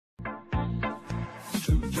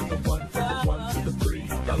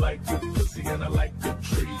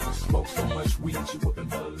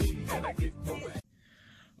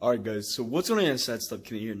Alright guys, so what's going on inside Stop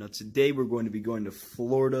Kenny here. Now today we're going to be going to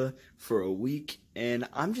Florida for a week, and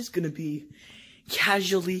I'm just going to be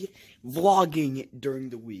casually vlogging during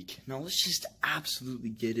the week. Now let's just absolutely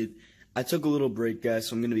get it. I took a little break, guys,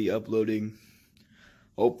 so I'm going to be uploading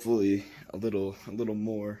hopefully a little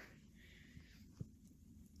more.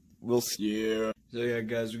 We'll see. Yeah. So yeah,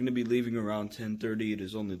 guys, we're going to be leaving around 10:30. It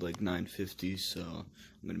is only like 9:50, so I'm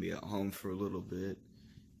going to be at home for a little bit.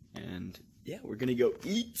 And yeah, we're going to go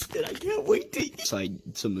eat, and I can't wait to eat.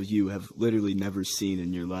 Some of you have literally never seen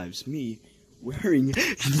in your lives me wearing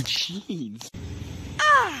jeans.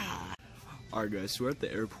 Alright guys, so we're at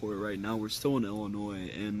the airport right now. We're still in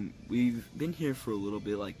Illinois, and we've been here for a little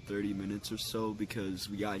bit, like 30 minutes or so, because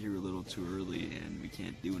we got here a little too early and we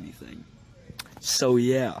can't do anything. So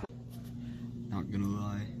yeah, not gonna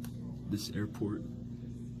lie, this airport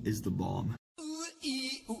is the bomb.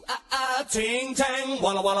 Ting tang,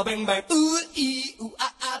 walla walla bang bang. Ooh ee ooh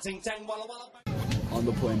ah ah. Ting tang, walla walla bang. On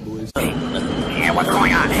the plane, boys. Yeah, what's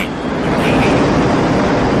going on? Hey.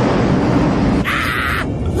 Ah,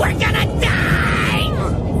 we're gonna die.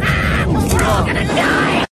 Ah, we're all gonna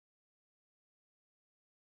die.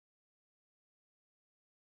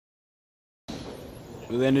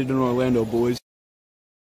 We landed in Orlando, boys.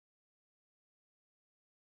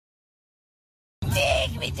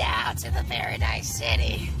 Take me down to the Paradise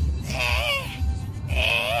City.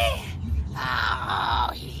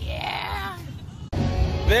 Oh, yeah.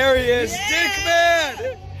 There he is,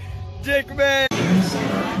 yeah! Dickman!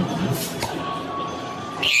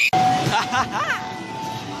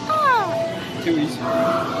 Too easy.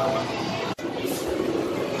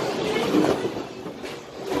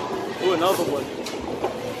 Ooh, another one.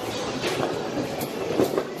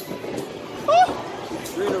 Oh!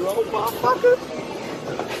 3 in a row, motherfucker.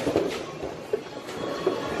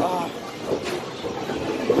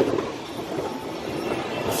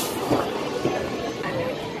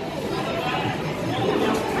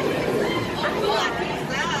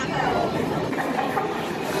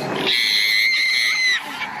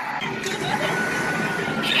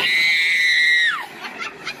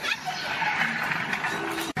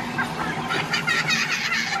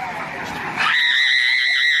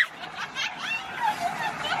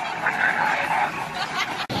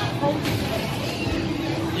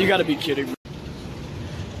 You gotta be kidding me.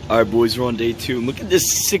 Alright boys, we're on day 2. Look at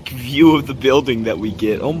this sick view of the building that we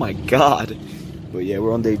get. Oh my god. But yeah,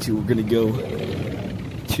 we're on day 2. We're gonna go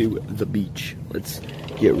to the beach. Let's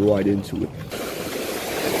get right into it.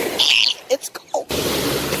 It's go.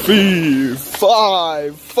 3,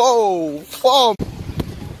 5, 4, 5.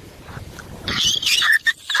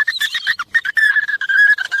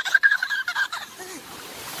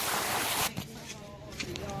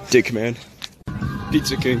 Dick man.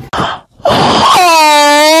 Pizza King.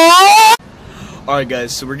 Alright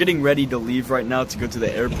guys, so we're getting ready to leave right now to go to the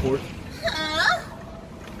airport.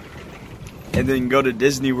 And then go to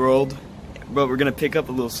Disney World. But we're gonna pick up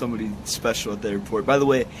a little somebody special at the airport. By the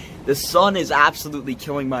way, the sun is absolutely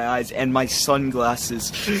killing my eyes, and my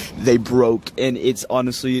sunglasses, they broke. And it's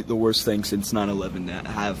honestly the worst thing since 9/11 to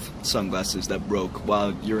have sunglasses that broke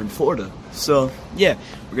while you're in Florida. So yeah,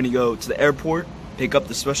 we're gonna go to the airport, pick up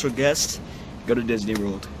the special guest, go to Disney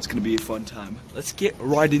World. It's gonna be a fun time. Let's get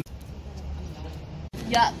right in.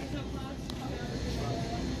 Yup.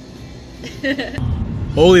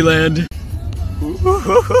 Holy Land.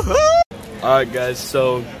 Alright guys,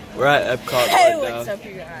 so we're at Epcot Hey, right now. what's up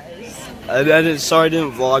you guys? Sorry I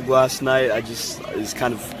didn't vlog last night. It was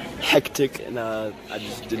kind of hectic, and I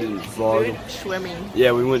just didn't vlog. We went swimming.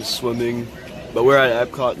 Yeah, we went swimming, but we're at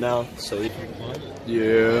Epcot now, so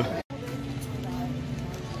yeah.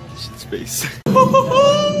 Space.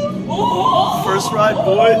 First ride,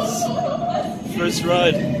 boys. First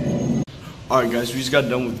ride. Alright guys, we just got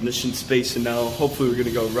done with Mission Space, and now hopefully we're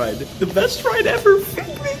gonna go ride the best ride ever.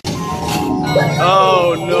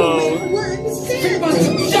 Oh no.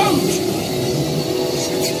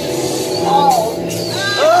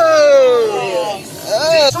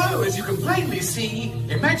 So, as you can plainly see,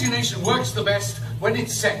 imagination works the best when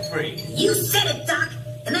it's set free. You said it, Doc.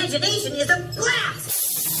 Imagination is a blast.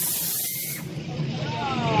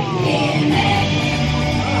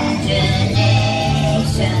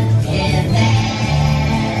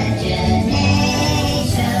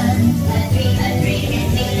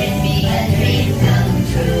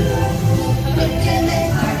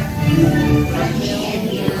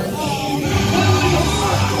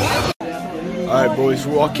 Alright boys,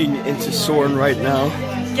 we're walking into Soarin' right now.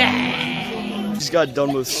 Yeah. Just got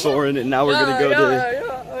done with Soarin', and now we're gonna go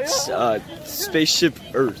to Spaceship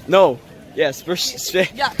Earth. No, yeah,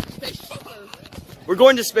 Spaceship. Yeah. We're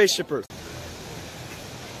going to Spaceship Earth.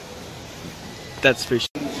 That's Spaceship.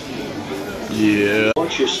 Yeah.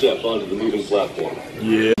 Launch your step onto the moving platform.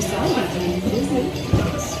 Yeah.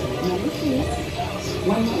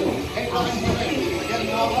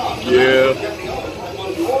 Yeah.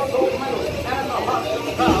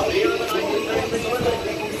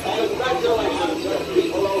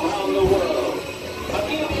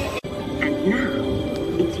 And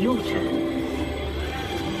now, it's your turn.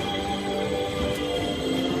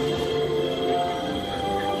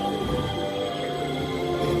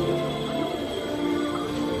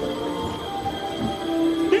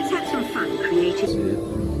 Let's have some fun creating.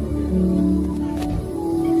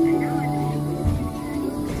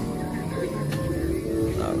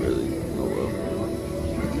 Not really. Oh well.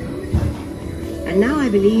 And now I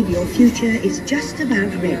believe your future is just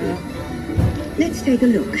about ready. Let's take a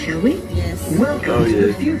look, shall we? Yes. Welcome Oh, to yeah.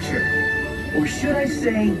 the future. Or should I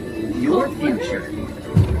say, your future.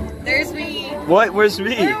 There's me. What? Where's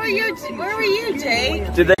me? Where were you? Where were you,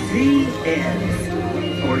 Jake? Did they? The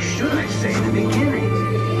end. Or should I say the beginning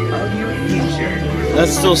of your future.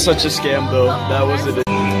 That's still such a scam, though. That wasn't it.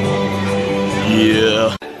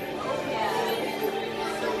 Yeah.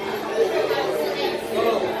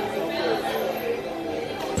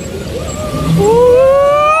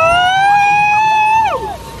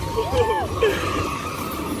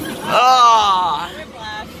 Ah!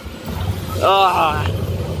 Ah!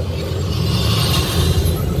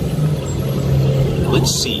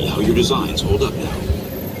 Let's see how your designs hold up now.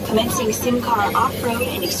 Commencing SIM car off-road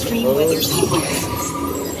and extreme weather sequence.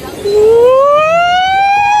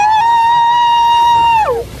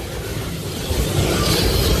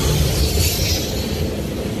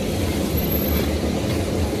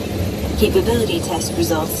 Capability test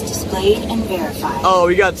results displayed and verified. Oh,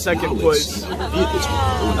 we got second Now place. let's see how the vehicles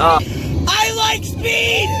perform. I like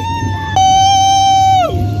speed!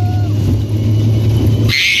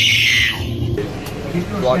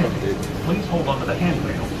 Vlog update. Please hold onto the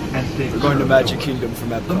handrail and stay We're going to Magic Kingdom from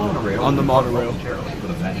Epcot. The monorail On the monorail. momentarily for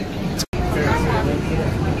the Magic Kingdom.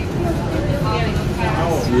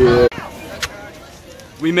 Yeah.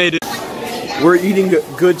 We made it. We're eating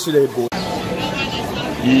good today, boys.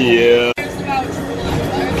 Yeah.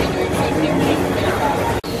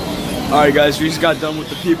 Alright guys, we just got done with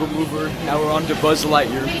the People Mover. Now we're on to Buzz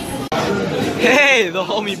Lightyear. Hey, the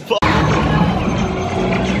homie Buzz.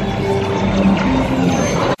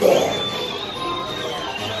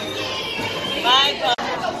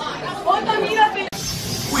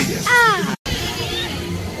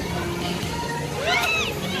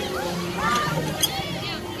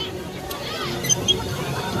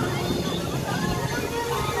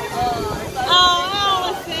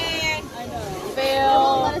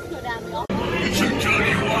 Sir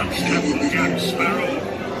Johnny wants Captain Jack Sparrow.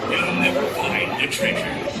 You'll never find the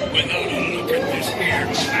treasure without a look at this here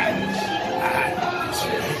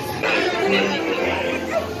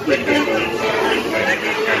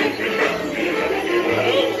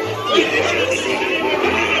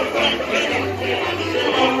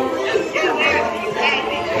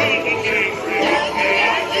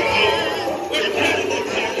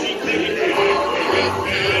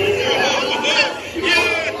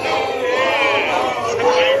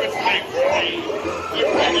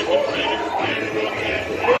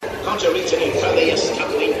Conjurita Impervious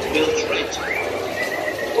Coupling Mildred.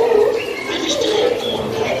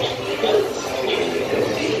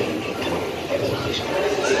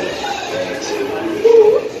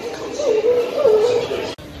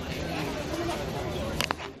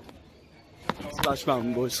 Splash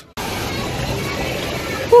Mountain, boys.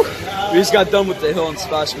 Whew. We just got done with the hill on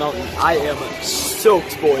Splash Mountain. I am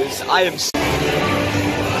soaked, boys. I am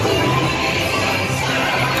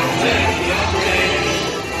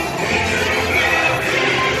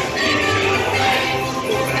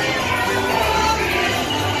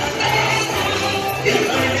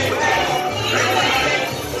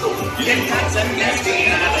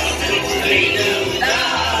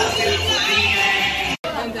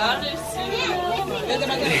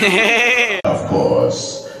Of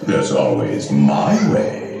course, there's always my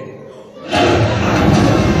way.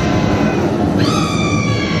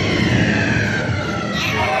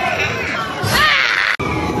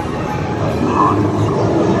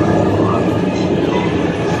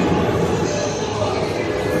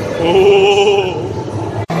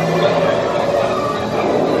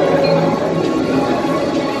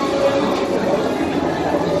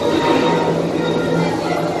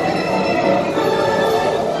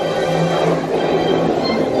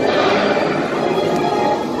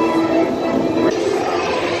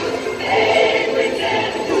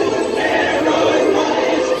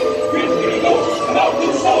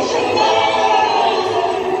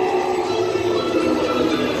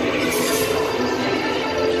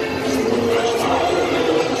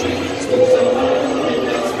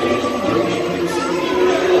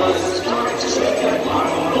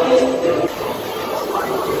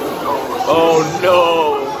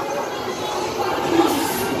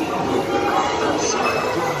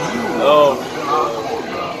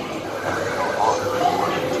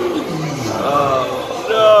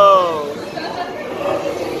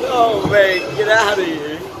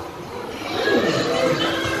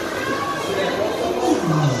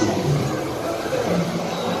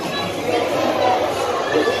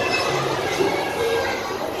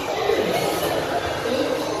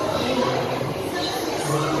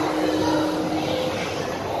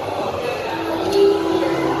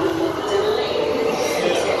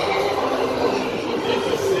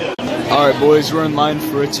 Alright boys, we're in line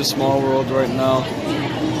for It's a Small World right now.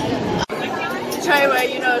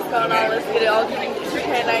 Treyway, you know what's going on. Let's get it all getting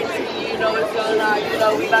K19. You know what's going on. You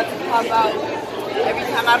know we about to pop out. Every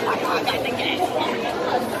time I pop out, I got the game. You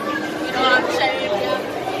know what I'm saying?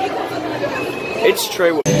 It's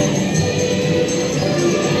Treyway.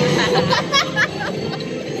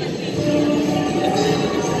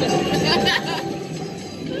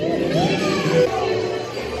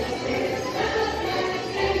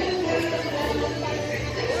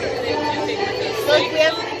 Look, we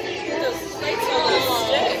have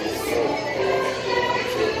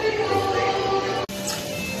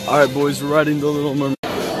Alright boys, we're riding the Little Mermaid.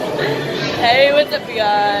 Hey, what's up you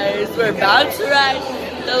guys? We're about to ride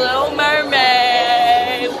the Little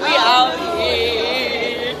Mermaid. We out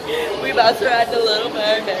here. We about to ride the Little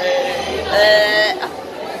Mermaid.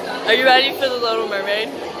 Are you ready for the Little Mermaid?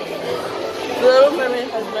 The Little Mermaid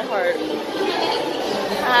has my heart.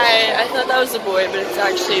 Hi, I thought that was a boy, but it's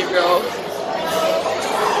actually a girl.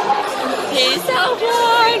 He's so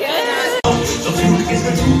gorgeous.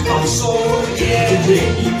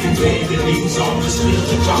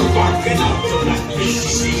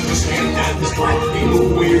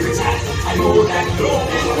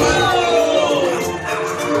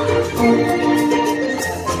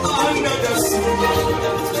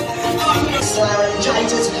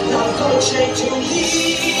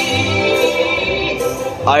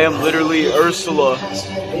 I am literally Ursula.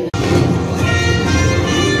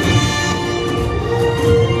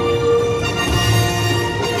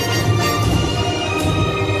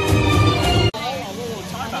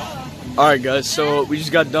 Alright guys, so we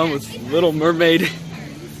just got done with Little Mermaid.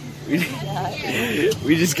 We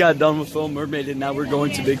just got done with Little Mermaid and now we're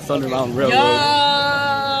going to Big Thunder Mountain Railroad. Yeah.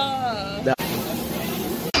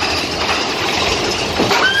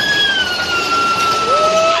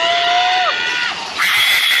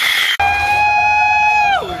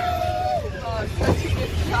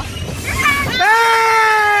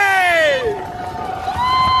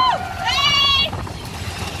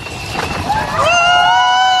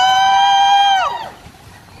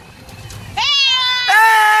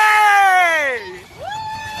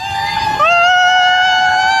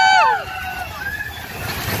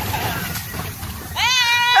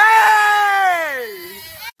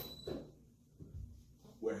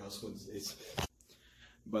 Warehouse Wednesdays.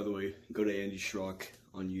 By the way, go to Andy Schrock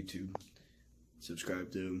on YouTube.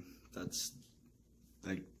 Subscribe to him.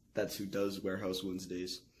 That's who does Warehouse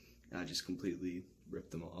Wednesdays. And I just completely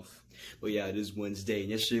ripped them off. But yeah, it is Wednesday, and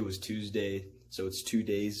yesterday was Tuesday, so it's 2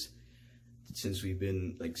 days since we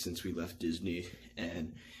left Disney.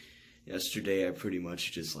 And yesterday I pretty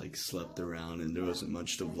much just slept around and there wasn't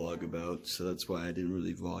much to vlog about, so that's why I didn't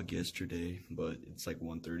really vlog yesterday. But it's like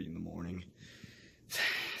 1:30 in the morning.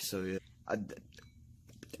 So yeah.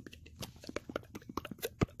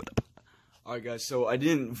 Alright guys, so I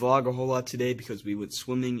didn't vlog a whole lot today because we went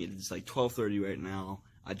swimming. It is like 12:30 right now.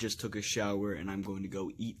 I just took a shower and I'm going to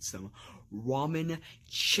go eat some ramen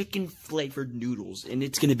chicken flavored noodles, and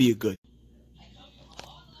it's gonna be a good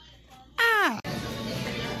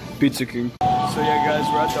Pizza King. So yeah guys,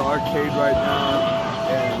 we're at the arcade right now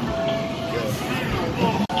and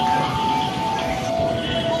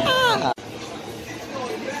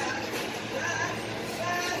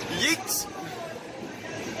yeet!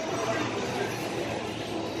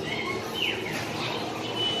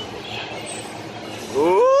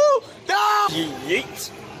 Ooh! No!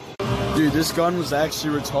 Yeet! Dude, this gun was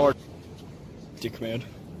actually retarded. Dick man.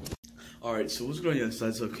 Alright, so what's going on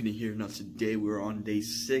outside? So can you hear? Now today we're on day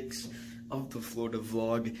 6 of the Florida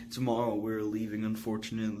vlog. Tomorrow we're leaving,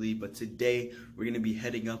 unfortunately, but today we're going to be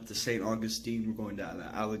heading up to St. Augustine. We're going to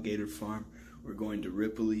the alligator farm. We're going to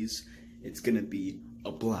Ripley's. It's going to be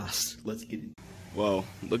a blast. Let's get it. Wow,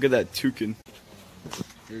 look at that toucan.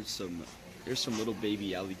 Here's some little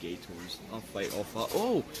baby alligators. I'll fight.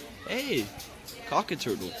 Oh, hey,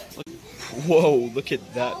 cockaturtle. Look. Whoa, look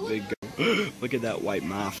at that big guy. Look at that white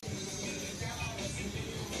mouth.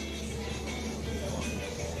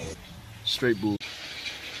 Straight bull.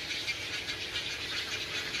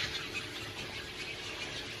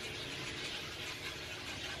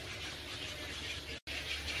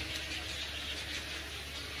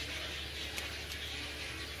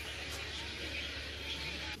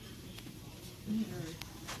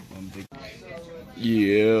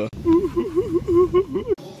 Yeah.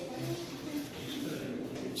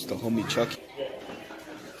 It's the homie Chucky.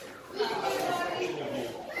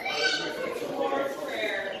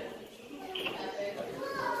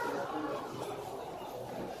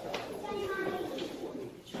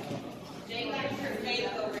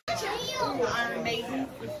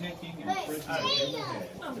 Some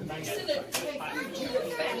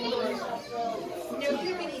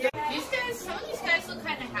of these guys look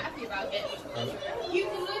kind of happy about it. You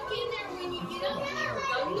can look in there when you get up there.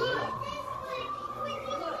 Go look.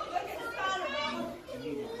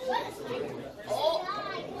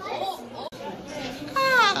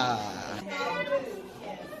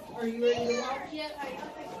 Are you ready to walk yet?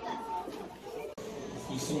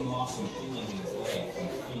 He soon lost some feeling in his legs and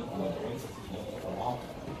feet when the walking.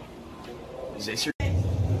 Is this your?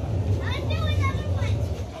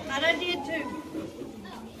 I did too.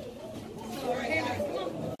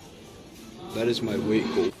 That is my weight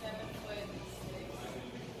goal.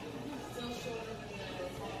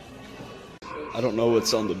 I don't know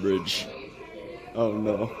what's on the bridge. Oh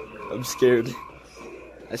no, I'm scared.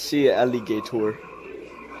 I see an alligator.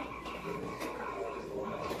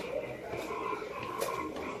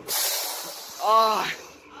 Ah!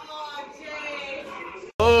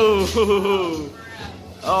 Oh!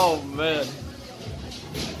 Oh man.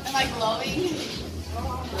 Am I glowing?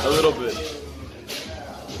 A little bit.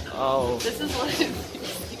 Oh. This is what it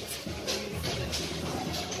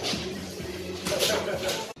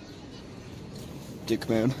Dick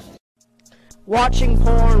man. Watching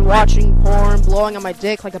porn, blowing on my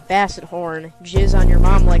dick like a basset horn. Jizz on your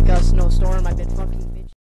mom like a snowstorm, I've been fucking